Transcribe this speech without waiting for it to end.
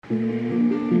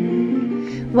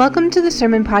Welcome to the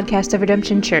Sermon Podcast of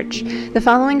Redemption Church. The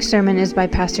following sermon is by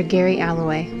Pastor Gary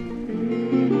Alloway.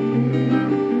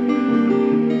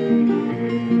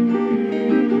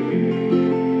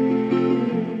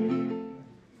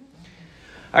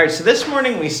 All right, so this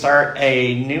morning we start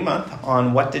a new month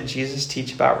on what did Jesus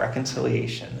teach about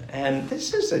reconciliation. And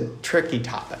this is a tricky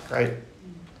topic, right?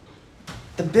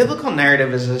 The biblical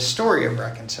narrative is a story of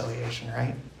reconciliation,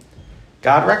 right?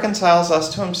 God reconciles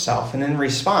us to himself, and in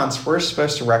response, we're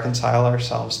supposed to reconcile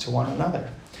ourselves to one another.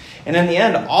 And in the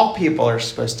end, all people are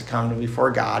supposed to come before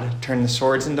God, turn the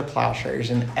swords into plowshares,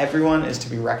 and everyone is to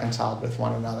be reconciled with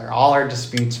one another. All our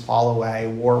disputes fall away,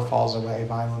 war falls away,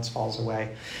 violence falls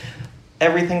away.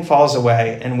 Everything falls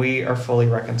away, and we are fully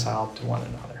reconciled to one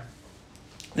another.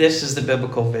 This is the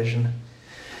biblical vision.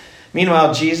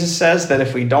 Meanwhile, Jesus says that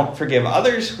if we don't forgive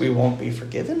others, we won't be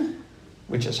forgiven,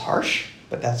 which is harsh.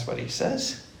 But that's what he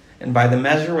says. And by the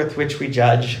measure with which we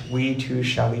judge, we too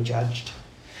shall be judged.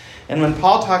 And when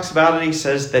Paul talks about it, he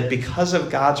says that because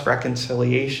of God's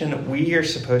reconciliation, we are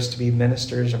supposed to be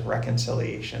ministers of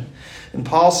reconciliation. And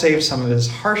Paul saves some of his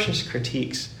harshest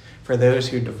critiques for those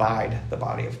who divide the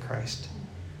body of Christ.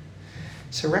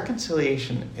 So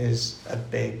reconciliation is a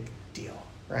big deal,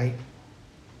 right?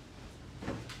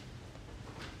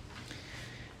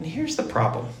 And here's the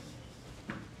problem.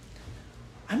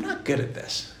 I'm not good at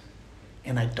this,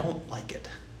 and I don't like it.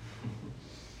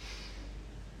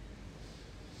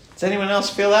 Does anyone else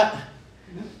feel that?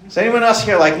 Is anyone else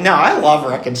here like, no, I love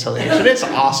reconciliation. It's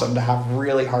awesome to have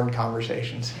really hard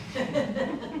conversations.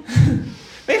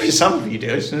 Maybe some of you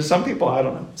do. Some people, I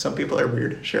don't know. Some people are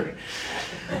weird, sure.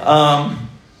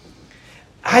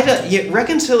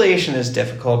 Reconciliation is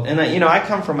difficult. And, I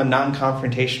come from a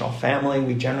non-confrontational family.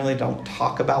 We generally don't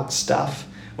talk about stuff.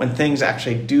 When things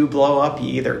actually do blow up, you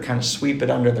either kind of sweep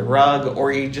it under the rug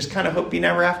or you just kind of hope you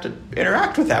never have to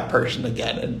interact with that person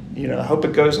again and, hope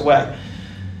it goes away.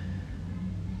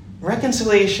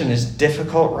 Reconciliation is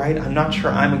difficult, right? I'm not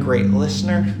sure I'm a great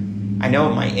listener. I know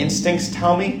what my instincts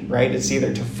tell me, right? It's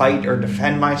either to fight or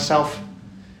defend myself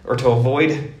or to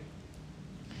avoid.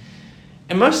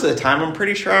 And most of the time, I'm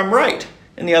pretty sure I'm right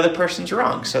and the other person's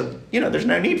wrong. So, there's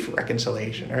no need for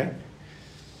reconciliation, right?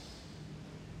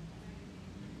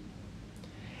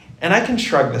 And I can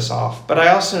shrug this off, but I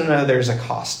also know there's a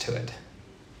cost to it.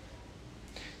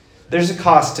 There's a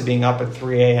cost to being up at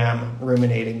 3 a.m.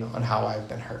 ruminating on how I've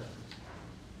been hurt.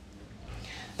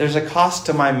 There's a cost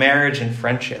to my marriage and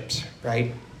friendships,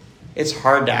 right? It's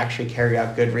hard to actually carry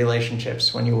out good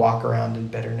relationships when you walk around in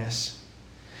bitterness.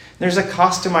 There's a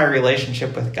cost to my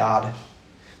relationship with God.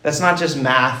 That's not just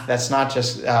math. That's not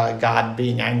just God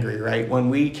being angry, right?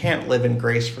 When we can't live in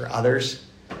grace for others,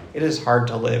 it is hard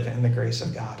to live in the grace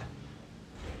of God.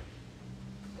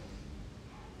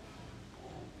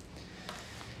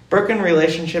 Broken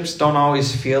relationships don't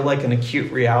always feel like an acute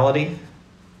reality,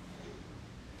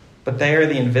 but they are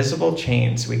the invisible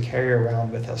chains we carry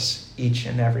around with us each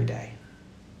and every day.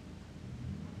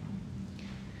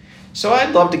 So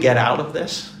I'd love to get out of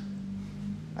this.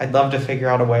 I'd love to figure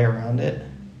out a way around it.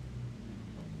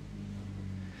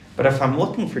 But if I'm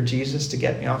looking for Jesus to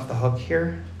get me off the hook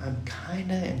here, I'm kind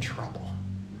of in trouble.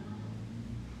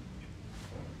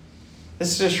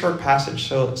 This is a short passage,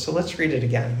 so let's read it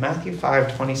again. Matthew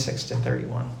 5,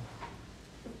 26-31.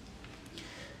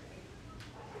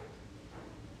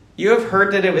 You have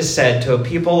heard that it was said to a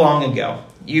people long ago,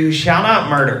 you shall not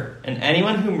murder, and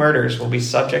anyone who murders will be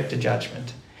subject to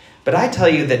judgment. But I tell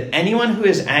you that anyone who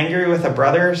is angry with a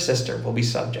brother or sister will be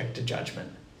subject to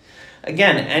judgment.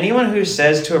 Again, anyone who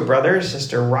says to a brother or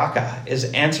sister, Raka, is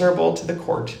answerable to the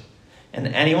court, and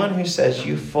anyone who says,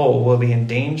 you fool, will be in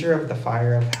danger of the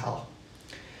fire of hell.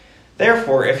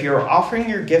 Therefore, if you are offering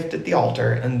your gift at the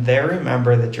altar, and there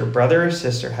remember that your brother or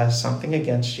sister has something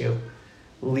against you,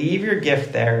 leave your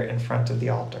gift there in front of the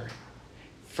altar.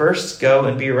 First go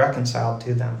and be reconciled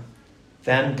to them.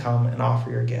 Then come and offer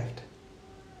your gift.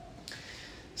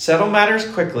 Settle matters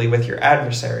quickly with your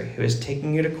adversary who is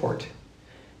taking you to court.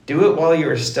 Do it while you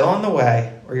are still on the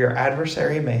way, or your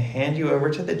adversary may hand you over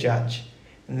to the judge,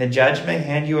 and the judge may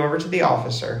hand you over to the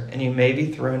officer, and you may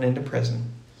be thrown into prison.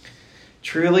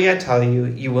 Truly, I tell you,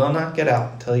 you will not get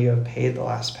out until you have paid the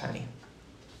last penny.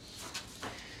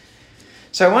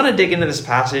 So I want to dig into this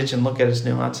passage and look at its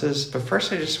nuances, but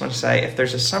first I just want to say, if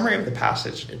there's a summary of the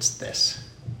passage, it's this.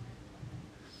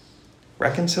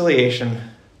 Reconciliation,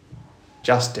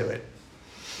 just do it.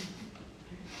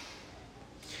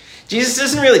 Jesus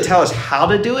doesn't really tell us how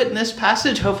to do it in this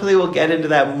passage. Hopefully we'll get into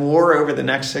that more over the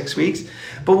next 6 weeks.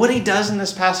 But what he does in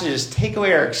this passage is take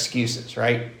away our excuses,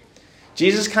 right?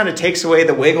 Jesus kind of takes away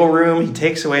the wiggle room. He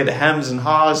takes away the hems and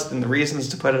haws and the reasons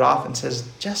to put it off and says,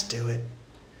 just do it.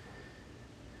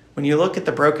 When you look at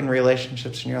the broken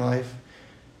relationships in your life,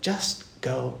 just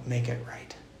go make it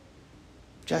right.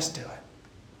 Just do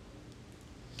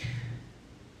it.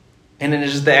 And it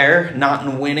is there, not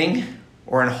in winning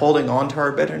or in holding on to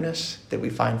our bitterness, that we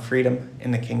find freedom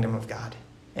in the kingdom of God.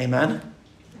 Amen?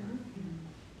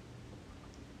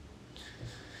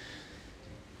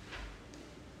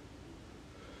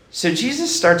 So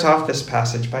Jesus starts off this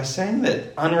passage by saying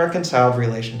that unreconciled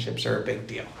relationships are a big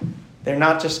deal. They're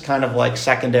not just kind of like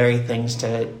secondary things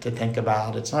to think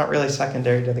about. It's not really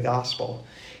secondary to the gospel.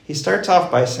 He starts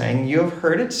off by saying, you have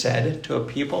heard it said to a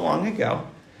people long ago,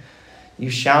 you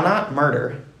shall not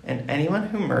murder, and anyone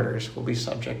who murders will be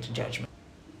subject to judgment.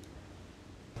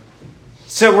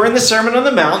 So we're in the Sermon on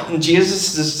the Mount, and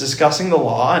Jesus is discussing the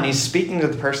law, and he's speaking to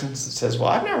the person that says, well,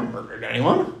 I've never murdered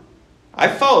anyone. I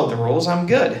followed the rules. I'm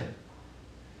good.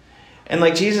 And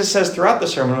like Jesus says throughout the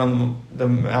Sermon on the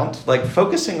Mount, like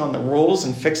focusing on the rules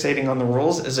and fixating on the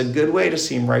rules is a good way to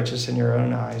seem righteous in your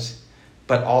own eyes,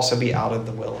 but also be out of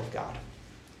the will of God.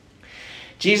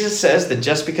 Jesus says that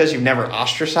just because you've never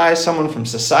ostracized someone from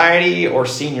society or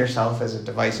seen yourself as a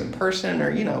divisive person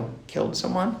or, killed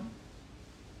someone,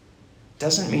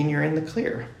 doesn't mean you're in the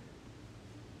clear.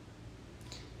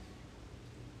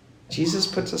 Jesus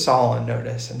puts us all on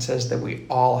notice and says that we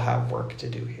all have work to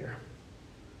do here.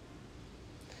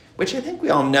 Which I think we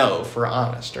all know, if we're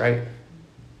honest, right?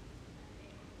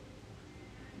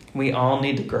 We all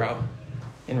need to grow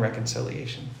in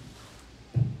reconciliation.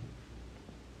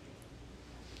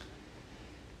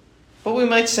 But we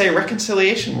might say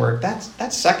reconciliation work,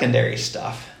 that's secondary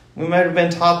stuff. We might have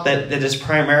been taught that it is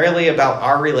primarily about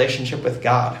our relationship with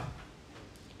God.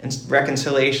 And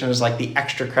reconciliation is like the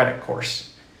extra credit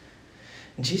course.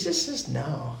 And Jesus says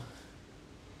no.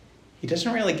 He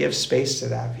doesn't really give space to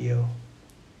that view.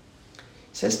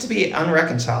 He says to be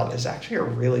unreconciled is actually a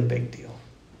really big deal.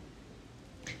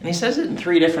 And he says it in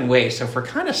 3 different ways. So if we're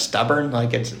kind of stubborn,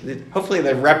 hopefully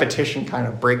the repetition kind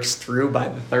of breaks through by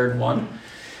the third one.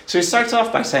 So he starts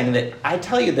off by saying that I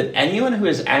tell you that anyone who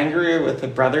is angry with a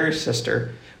brother or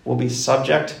sister will be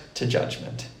subject to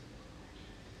judgment.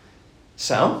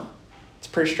 So it's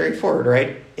pretty straightforward,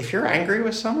 right? If you're angry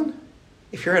with someone,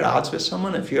 if you're at odds with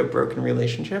someone, if you have broken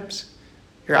relationships,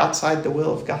 you're outside the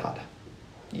will of God.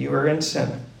 You are in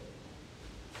sin.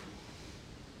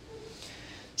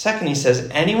 Second, he says,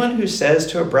 anyone who says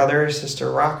to a brother or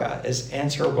sister, Raka, is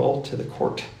answerable to the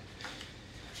court.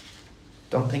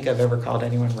 Don't think I've ever called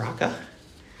anyone Raka.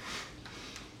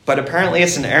 But apparently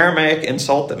it's an Aramaic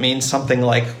insult that means something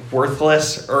like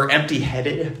worthless or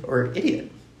empty-headed or idiot.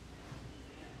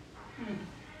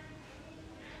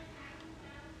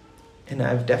 And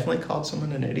I've definitely called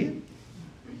someone an idiot.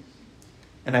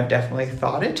 And I've definitely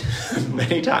thought it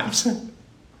many times.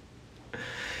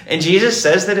 And Jesus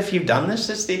says that if you've done this,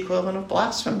 it's the equivalent of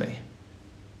blasphemy.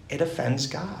 It offends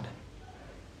God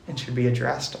and should be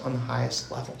addressed on the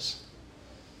highest levels.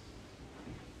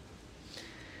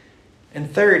 And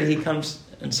third, he comes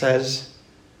and says,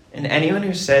 and anyone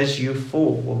who says you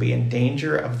fool will be in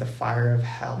danger of the fire of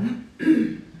hell.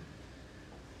 In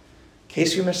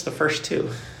case you missed the first 2.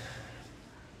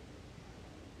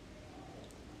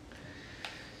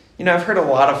 I've heard a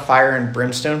lot of fire and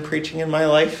brimstone preaching in my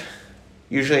life.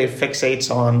 Usually it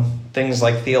fixates on things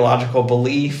like theological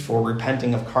belief or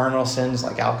repenting of carnal sins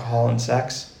like alcohol and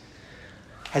sex.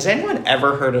 Has anyone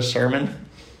ever heard a sermon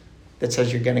that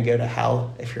says you're going to go to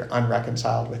hell if you're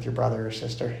unreconciled with your brother or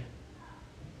sister?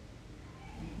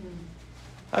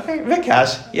 Okay, Vic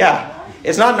has. Yeah.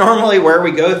 It's not normally where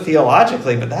we go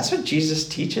theologically, but that's what Jesus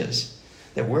teaches.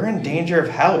 That we're in danger of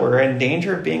hell. We're in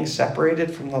danger of being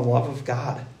separated from the love of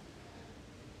God.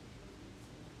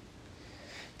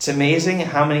 It's amazing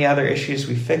how many other issues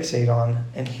we fixate on.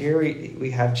 And here we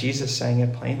have Jesus saying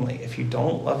it plainly. If you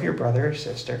don't love your brother or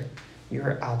sister,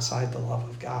 you're outside the love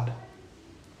of God.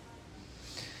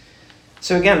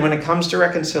 So again, when it comes to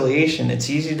reconciliation, it's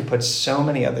easy to put so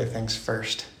many other things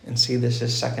first and see this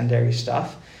as secondary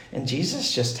stuff. And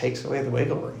Jesus just takes away the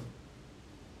wiggle room.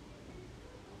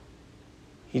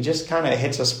 He just kind of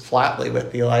hits us flatly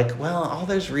with all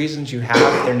those reasons you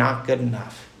have, they're not good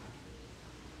enough.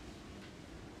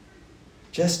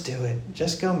 Just do it.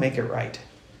 Just go make it right.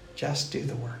 Just do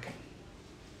the work.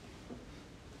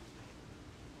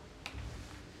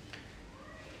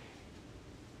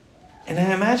 And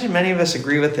I imagine many of us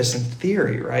agree with this in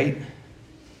theory, right?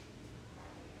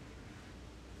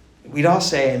 We'd all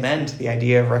say amen to the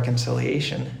idea of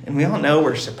reconciliation, and we all know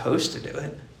we're supposed to do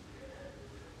it.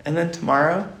 And then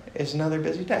tomorrow is another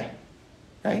busy day,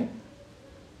 right?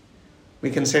 We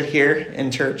can sit here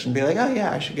in church and be like, oh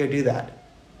yeah, I should go do that.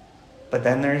 But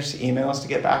then there's emails to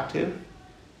get back to,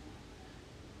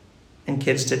 and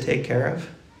kids to take care of,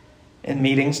 and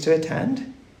meetings to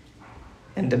attend,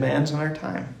 and demands on our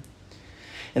time.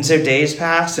 And so days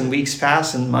pass, and weeks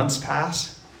pass, and months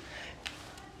pass,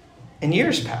 and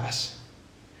years pass.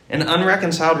 And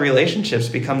unreconciled relationships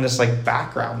become this like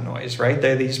background noise, right?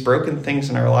 They're these broken things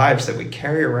in our lives that we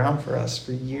carry around for us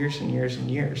for years and years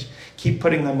and years. Keep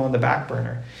putting them on the back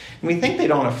burner. And we think they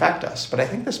don't affect us, but I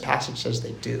think this passage says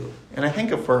they do. And I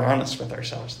think if we're honest with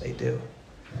ourselves, they do.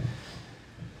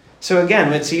 So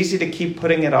again, it's easy to keep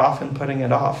putting it off and putting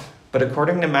it off. But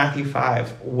according to Matthew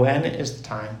 5, when is the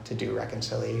time to do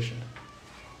reconciliation?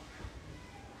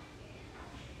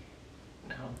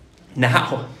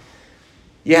 Now.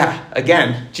 Yeah,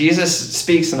 again, Jesus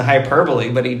speaks in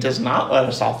hyperbole, but he does not let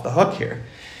us off the hook here.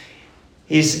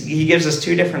 He gives us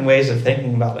two different ways of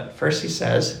thinking about it. First, he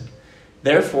says,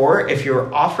 therefore, if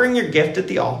you're offering your gift at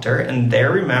the altar and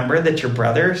there remember that your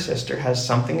brother or sister has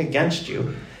something against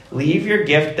you, leave your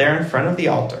gift there in front of the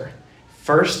altar.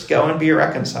 First, go and be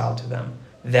reconciled to them.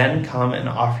 Then come and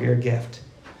offer your gift.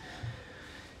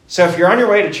 So if you're on your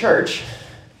way to church,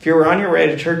 if you were on your way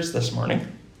to church this morning,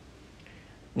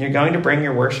 and you're going to bring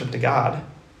your worship to God,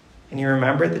 and you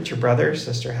remember that your brother or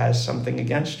sister has something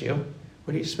against you,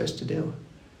 what are you supposed to do?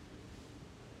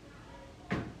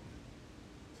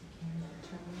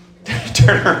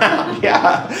 Turn around.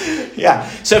 Yeah.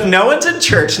 So if no one's in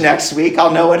church next week,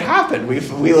 I'll know what happened. We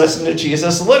listen to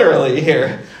Jesus literally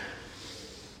here.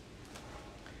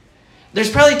 There's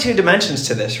probably two dimensions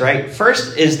to this, right?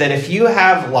 First is that if you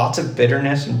have lots of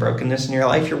bitterness and brokenness in your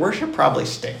life, your worship probably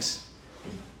stinks.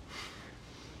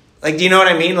 Like, do you know what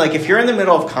I mean? Like, if you're in the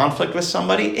middle of conflict with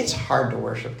somebody, it's hard to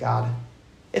worship God.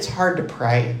 It's hard to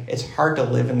pray. It's hard to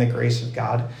live in the grace of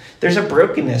God. There's a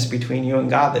brokenness between you and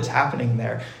God that's happening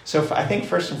there. So I think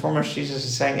first and foremost, Jesus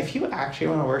is saying, if you actually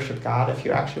want to worship God, if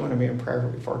you actually want to be in prayer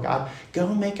before God, go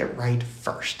make it right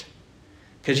first.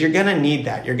 Because you're going to need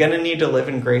that. You're going to need to live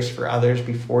in grace for others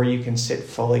before you can sit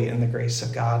fully in the grace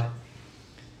of God.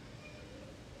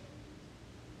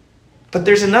 But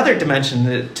there's another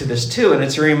dimension to this too, and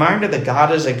it's a reminder that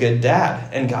God is a good dad,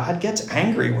 and God gets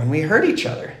angry when we hurt each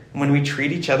other, when we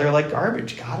treat each other like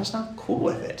garbage. God is not cool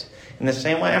with it. In the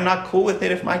same way, I'm not cool with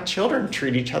it if my children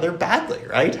treat each other badly,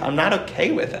 right? I'm not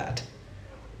okay with that.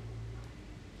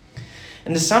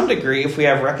 And to some degree, if we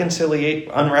have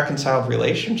unreconciled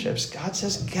relationships, God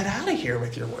says, get out of here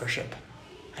with your worship.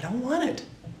 I don't want it.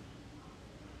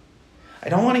 I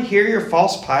don't want to hear your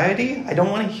false piety. I don't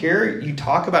want to hear you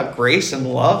talk about grace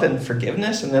and love and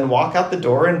forgiveness and then walk out the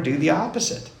door and do the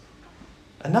opposite.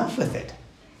 Enough with it.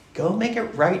 Go make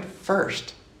it right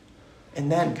first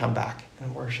and then come back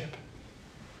and worship.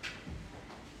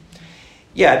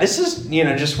 Yeah, this is,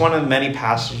 just one of many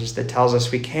passages that tells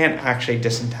us we can't actually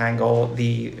disentangle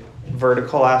the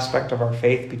vertical aspect of our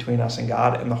faith between us and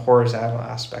God and the horizontal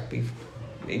aspect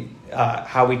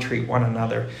how we treat one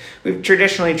another. We've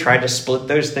traditionally tried to split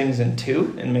those things in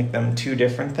two and make them two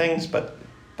different things, but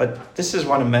this is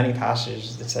one of many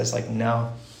passages that says,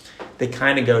 no, they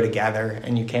kind of go together,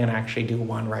 and you can't actually do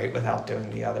one right without doing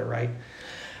the other right.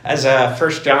 As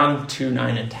 1 John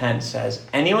 2:9-10 says,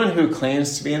 anyone who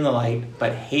claims to be in the light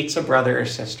but hates a brother or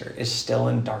sister is still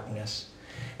in darkness.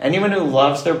 Anyone who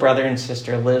loves their brother and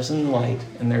sister lives in the light,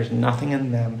 and there's nothing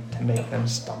in them to make them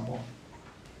stumble.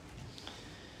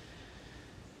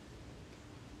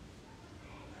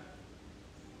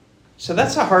 So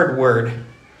that's a hard word.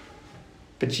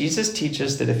 But Jesus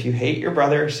teaches that if you hate your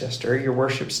brother or sister, your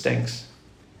worship stinks.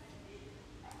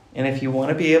 And if you want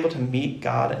to be able to meet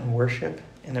God in worship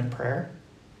and in prayer,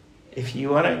 if you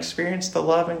want to experience the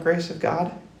love and grace of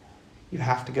God, you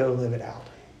have to go live it out.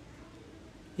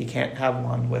 You can't have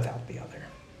one without the other.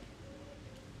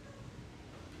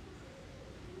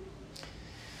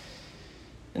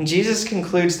 And Jesus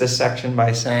concludes this section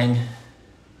by saying,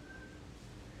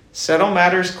 settle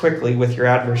matters quickly with your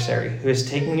adversary who is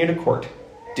taking you to court.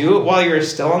 Do it while you are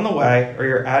still on the way, or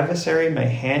your adversary may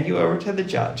hand you over to the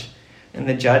judge, and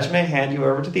the judge may hand you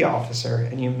over to the officer,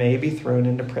 and you may be thrown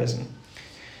into prison.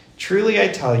 Truly, I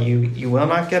tell you, you will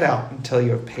not get out until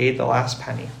you have paid the last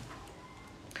penny.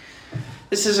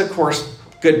 This is, of course,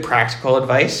 good practical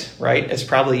advice, right? It's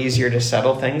probably easier to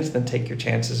settle things than take your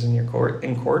chances in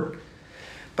court.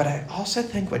 But I also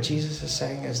think what Jesus is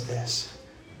saying is this: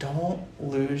 don't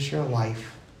lose your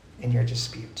life in your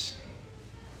disputes.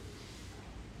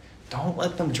 Don't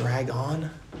let them drag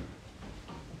on.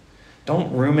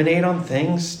 Don't ruminate on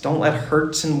things. Don't let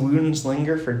hurts and wounds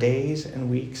linger for days and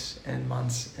weeks and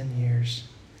months and years.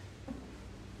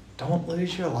 Don't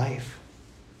lose your life.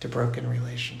 to broken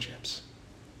relationships.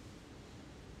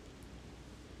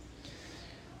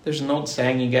 There's an old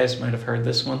saying, you guys might have heard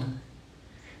this one.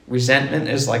 Resentment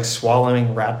is like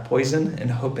swallowing rat poison and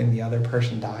hoping the other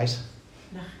person dies.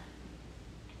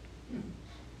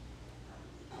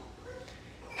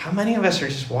 How many of us are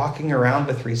just walking around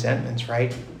with resentments,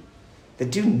 right? That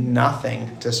do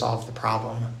nothing to solve the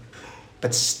problem,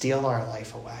 but steal our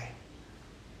life away.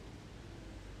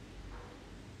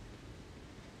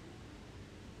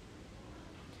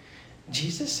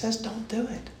 Jesus says, don't do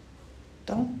it.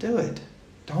 Don't do it.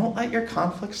 Don't let your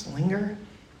conflicts linger.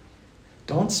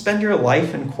 Don't spend your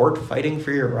life in court fighting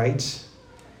for your rights.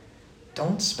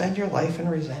 Don't spend your life in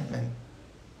resentment.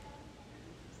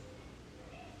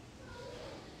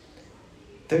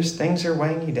 If those things are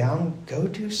weighing you down, go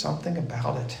do something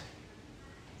about it.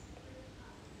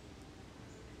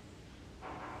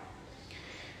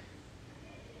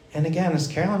 And again, as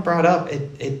Carolyn brought up,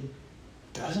 it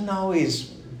doesn't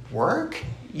always work.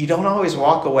 You don't always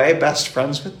walk away best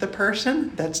friends with the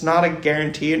person. That's not a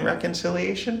guarantee in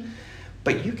reconciliation.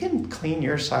 But you can clean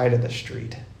your side of the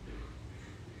street.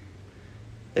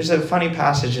 There's a funny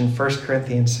passage in 1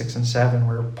 Corinthians 6 and 7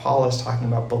 where Paul is talking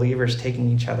about believers taking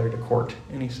each other to court.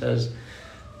 And he says,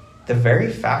 the very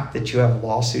fact that you have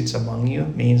lawsuits among you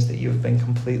means that you've been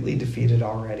completely defeated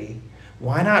already.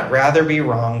 Why not rather be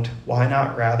wronged? Why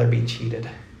not rather be cheated?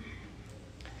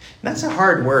 And that's a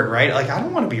hard word, right? Like, I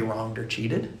don't want to be wronged or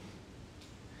cheated.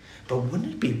 But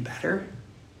wouldn't it be better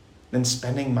than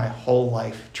spending my whole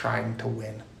life trying to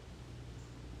win?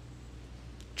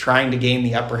 Trying to gain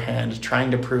the upper hand, trying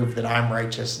to prove that I'm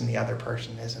righteous and the other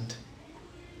person isn't.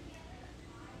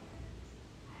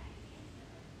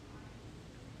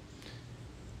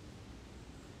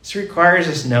 This requires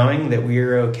us knowing that we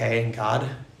are okay in God.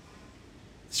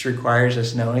 This requires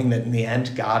us knowing that in the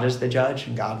end, God is the judge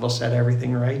and God will set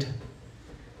everything right.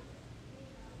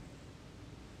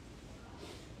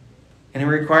 And it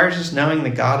requires us knowing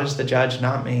that God is the judge,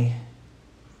 not me.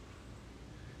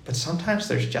 But sometimes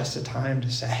there's just a time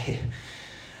to say,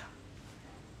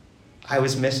 I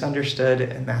was misunderstood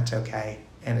and that's okay.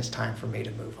 And it's time for me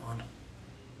to move on.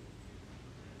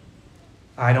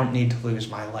 I don't need to lose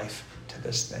my life to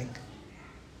this thing.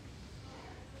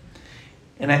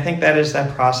 And I think that is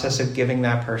that process of giving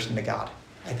that person to God.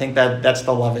 I think that's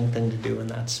the loving thing to do in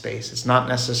that space. It's not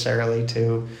necessarily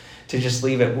to just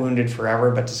leave it wounded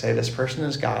forever, but to say this person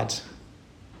is God's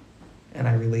and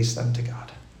I release them to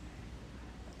God.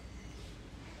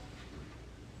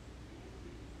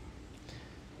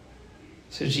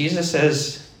 So Jesus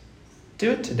says,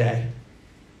 do it today.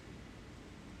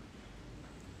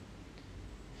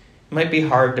 It might be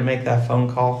hard to make that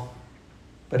phone call,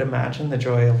 but imagine the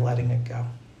joy of letting it go.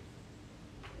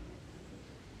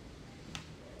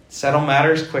 Settle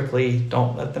matters quickly.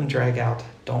 Don't let them drag out.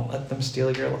 Don't let them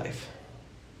steal your life.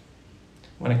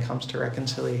 When it comes to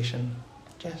reconciliation,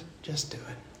 just do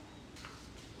it.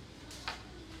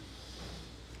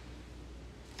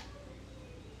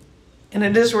 And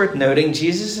it is worth noting,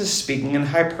 Jesus is speaking in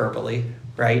hyperbole,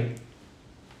 right?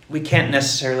 We can't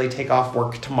necessarily take off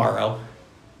work tomorrow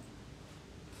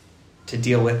to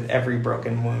deal with every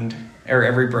broken wound or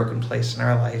every broken place in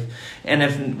our life. And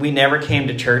if we never came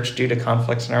to church due to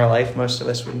conflicts in our life, most of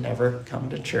us would never come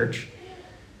to church.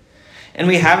 And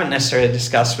we haven't necessarily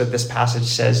discussed what this passage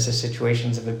says to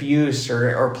situations of abuse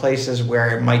or places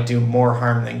where it might do more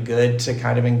harm than good to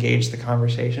kind of engage the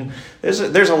conversation. There's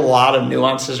a lot of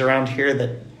nuances around here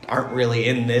that aren't really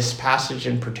in this passage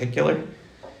in particular.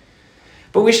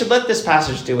 But we should let this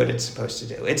passage do what it's supposed to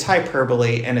do. It's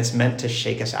hyperbole, and it's meant to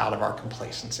shake us out of our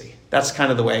complacency. That's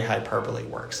kind of the way hyperbole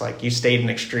works. Like, you state an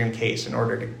extreme case in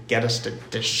order to get us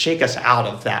to shake us out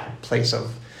of that place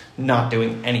of not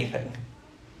doing anything.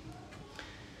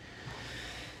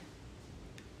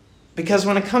 Because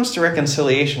when it comes to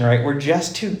reconciliation, right, we're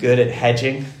just too good at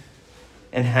hedging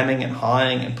and hemming and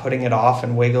hawing and putting it off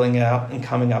and wiggling it out and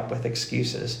coming up with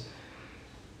excuses.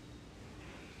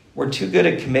 We're too good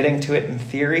at committing to it in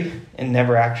theory and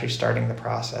never actually starting the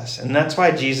process. And that's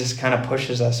why Jesus kind of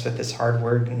pushes us with this hard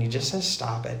word, and he just says,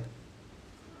 stop it.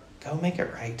 Go make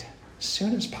it right as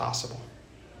soon as possible.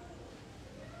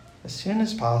 As soon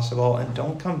as possible, and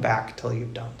don't come back till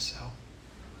you've done so.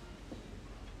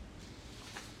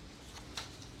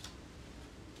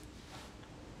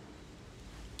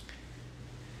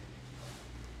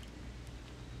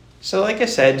 So like I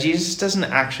said, Jesus doesn't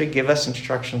actually give us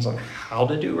instructions on how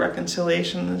to do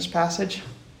reconciliation in this passage.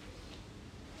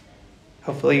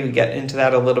 Hopefully we get into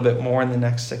that a little bit more in the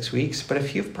next 6 weeks. But a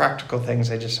few practical things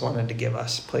I just wanted to give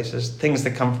us, things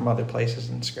that come from other places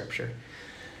in Scripture.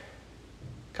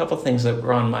 A couple things that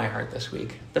were on my heart this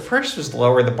week. The first was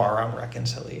lower the bar on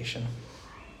reconciliation.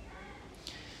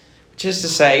 Which is to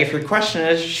say, if your question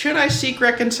is, should I seek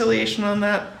reconciliation on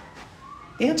that?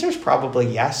 The answer is probably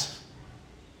yes.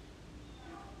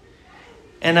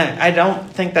 And I don't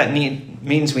think that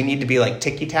means we need to be like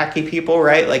ticky-tacky people,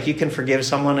 right? Like you can forgive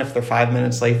someone if they're 5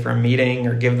 minutes late for a meeting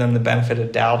or give them the benefit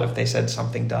of doubt if they said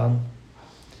something dumb.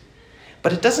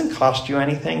 But it doesn't cost you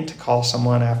anything to call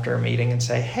someone after a meeting and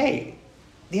say, hey,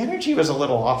 the energy was a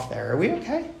little off there. Are we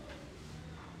okay?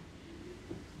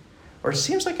 Or it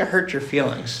seems like I hurt your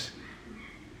feelings.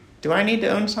 Do I need to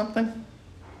own something?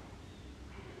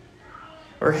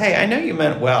 Or, hey, I know you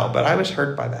meant well, but I was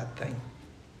hurt by that thing.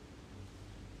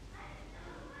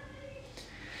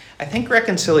 I think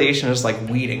reconciliation is like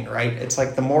weeding, right? It's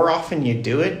like the more often you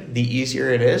do it, the easier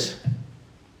it is.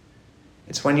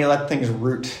 It's when you let things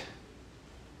root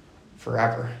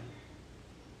forever.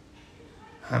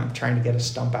 I'm trying to get a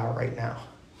stump out right now.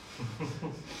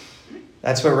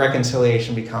 That's what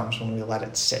reconciliation becomes when we let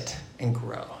it sit and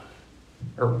grow.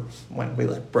 Or when we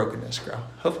let brokenness grow.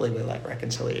 Hopefully we let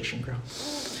reconciliation grow.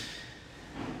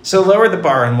 So lower the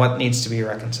bar on what needs to be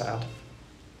reconciled.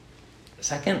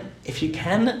 Second, if you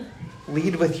can,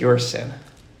 lead with your sin.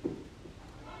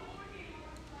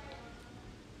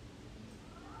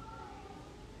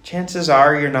 Chances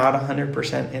are you're not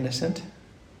 100% innocent.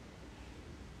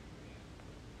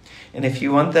 And if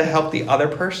you want to help the other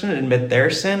person admit their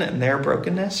sin and their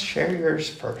brokenness, share yours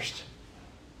first.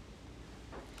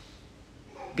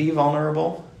 Be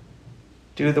vulnerable.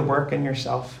 Do the work in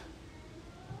yourself.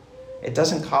 It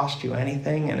doesn't cost you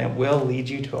anything, and it will lead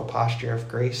you to a posture of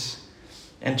grace.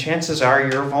 And chances are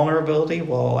your vulnerability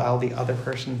will allow the other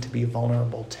person to be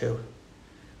vulnerable too.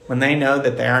 When they know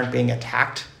that they aren't being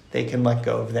attacked, they can let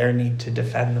go of their need to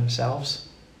defend themselves.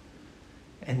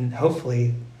 And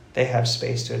hopefully they have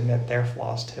space to admit their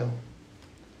flaws too.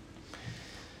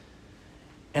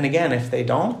 And again, if they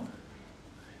don't,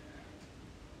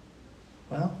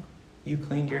 well, you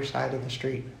cleaned your side of the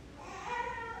street.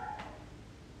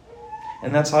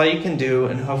 And that's all you can do,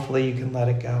 and hopefully you can let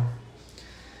it go.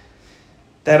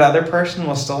 That other person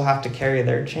will still have to carry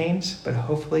their chains, but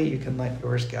hopefully you can let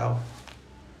yours go.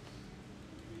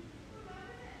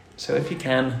 So if you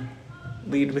can,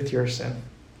 lead with your sin.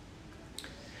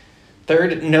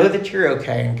 Third, know that you're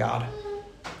okay in God.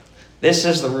 This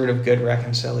is the root of good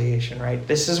reconciliation, right?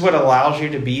 This is what allows you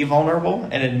to be vulnerable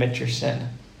and admit your sin,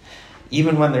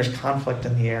 even when there's conflict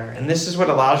in the air. And this is what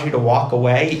allows you to walk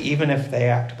away, even if they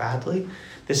act badly.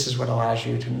 This is what allows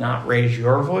you to not raise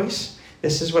your voice.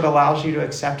 This is what allows you to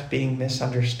accept being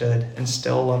misunderstood and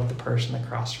still love the person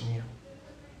across from you.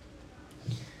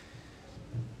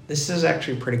 This is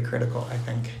actually pretty critical, I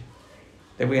think,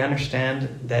 that we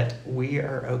understand that we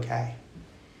are okay.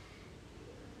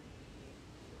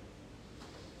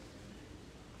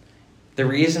 The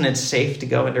reason it's safe to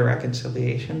go into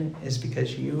reconciliation is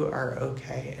because you are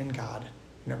okay in God,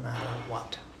 no matter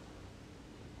what.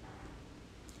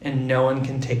 And no one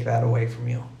can take that away from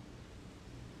you.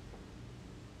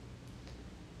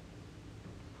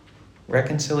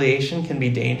 Reconciliation can be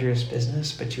dangerous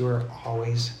business, but you are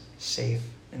always safe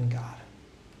in God.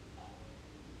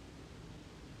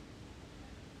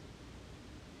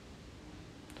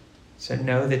 So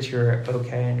know that you're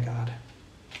okay in God.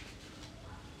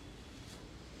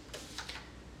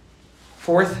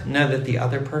 Fourth, know that the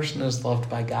other person is loved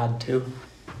by God too.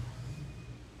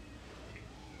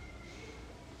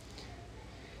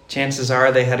 Chances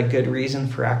are they had a good reason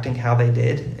for acting how they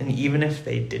did, and even if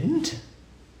they didn't,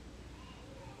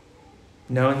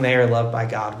 knowing they are loved by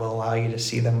God will allow you to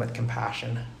see them with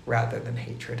compassion rather than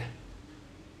hatred.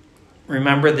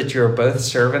 Remember that you are both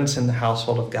servants in the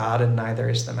household of God, and neither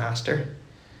is the master.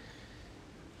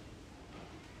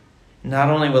 Not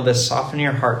only will this soften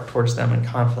your heart towards them in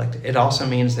conflict, it also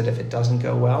means that if it doesn't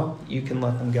go well, you can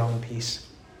let them go in peace.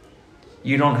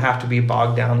 You don't have to be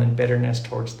bogged down in bitterness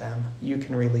towards them. You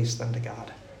can release them to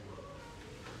God.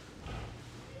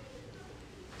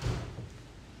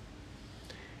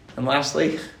 And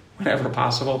lastly, whenever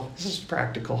possible, this is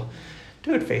practical,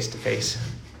 do it face to face.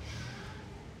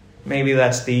 Maybe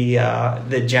that's the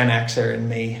Gen Xer in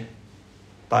me,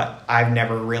 but I've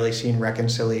never really seen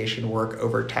reconciliation work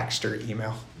over text or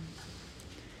email.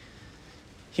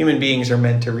 Human beings are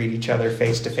meant to read each other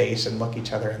face to face and look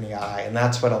each other in the eye, and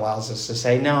that's what allows us to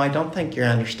say, no, I don't think you're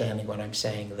understanding what I'm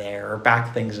saying there, or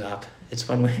back things up. It's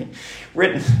when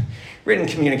written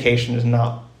communication is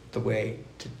not the way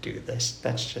to do this.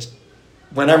 That's just,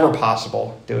 whenever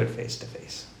possible, do it face to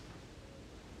face.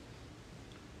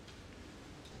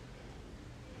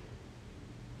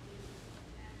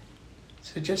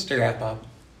 So just to wrap up,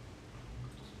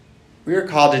 We are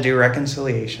called to do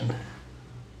reconciliation.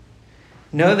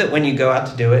 Know that when you go out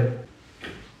to do it,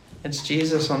 it's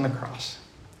Jesus on the cross.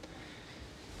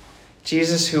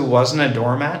 Jesus who wasn't a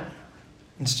doormat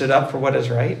and stood up for what is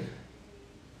right,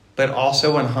 but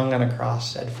also when hung on a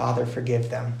cross said, "Father, forgive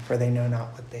them, for they know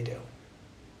not what they do."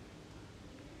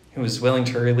 Who was willing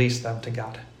to release them to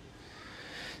God.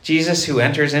 Jesus who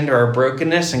enters into our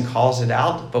brokenness and calls it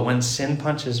out, but when sin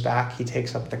punches back, he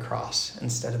takes up the cross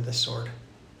instead of the sword.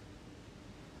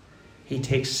 He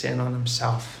takes sin on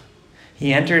himself.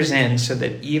 He enters in so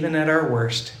that even at our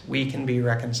worst, we can be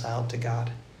reconciled to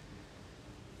God.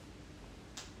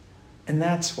 And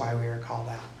that's why we are called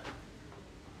out.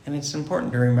 And it's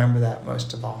important to remember that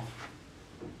most of all.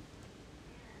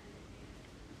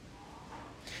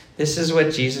 This is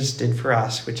what Jesus did for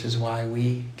us, which is why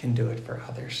we can do it for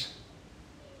others.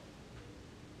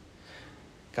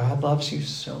 God loves you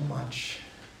so much.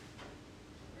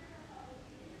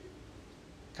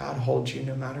 God holds you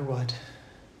no matter what.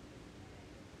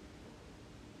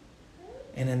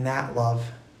 And in that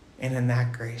love and in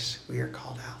that grace, we are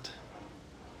called out.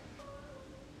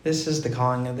 This is the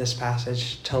calling of this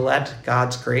passage, to let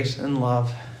God's grace and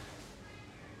love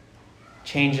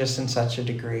change us in such a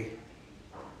degree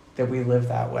that we live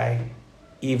that way,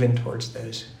 even towards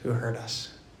those who hurt us.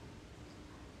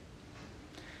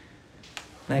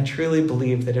 And I truly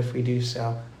believe that if we do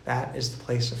so, that is the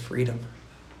place of freedom.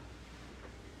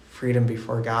 Freedom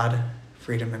before God,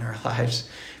 freedom in our lives,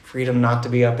 freedom not to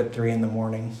be up at 3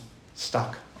 a.m,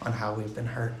 stuck on how we've been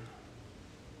hurt.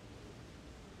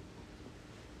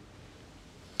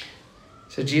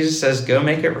 So Jesus says, go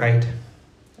make it right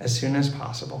as soon as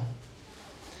possible.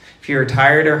 If you're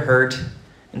tired or hurt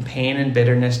and pain and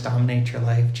bitterness dominate your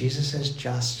life, Jesus says,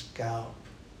 just go.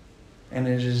 And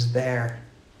it is there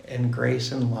in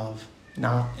grace and love,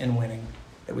 not in winning,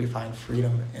 that we find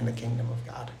freedom in the kingdom of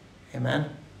God. Amen?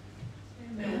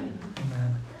 Amen.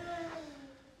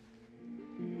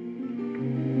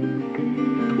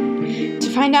 To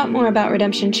find out more about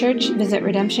Redemption Church, visit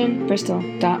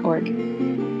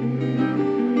redemptionbristol.org.